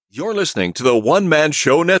You're listening to the One Man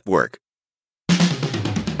Show Network.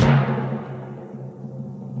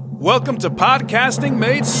 Welcome to Podcasting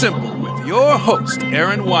Made Simple with your host,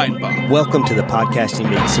 Aaron Weinbaum. Welcome to the Podcasting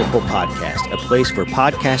Made Simple podcast, a place for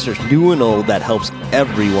podcasters new and old that helps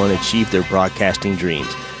everyone achieve their broadcasting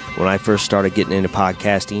dreams. When I first started getting into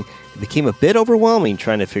podcasting, it became a bit overwhelming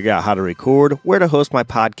trying to figure out how to record, where to host my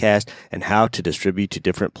podcast, and how to distribute to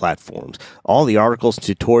different platforms. All the articles and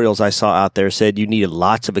tutorials I saw out there said you needed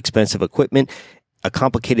lots of expensive equipment, a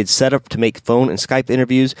complicated setup to make phone and Skype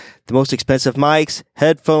interviews, the most expensive mics,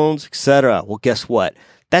 headphones, etc. Well, guess what?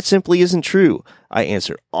 That simply isn't true. I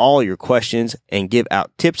answer all your questions and give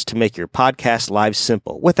out tips to make your podcast live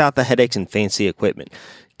simple without the headaches and fancy equipment.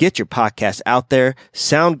 Get your podcast out there,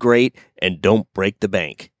 sound great, and don't break the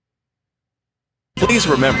bank. Please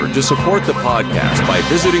remember to support the podcast by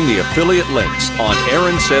visiting the affiliate links on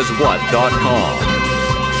AaronSaysWhat.com.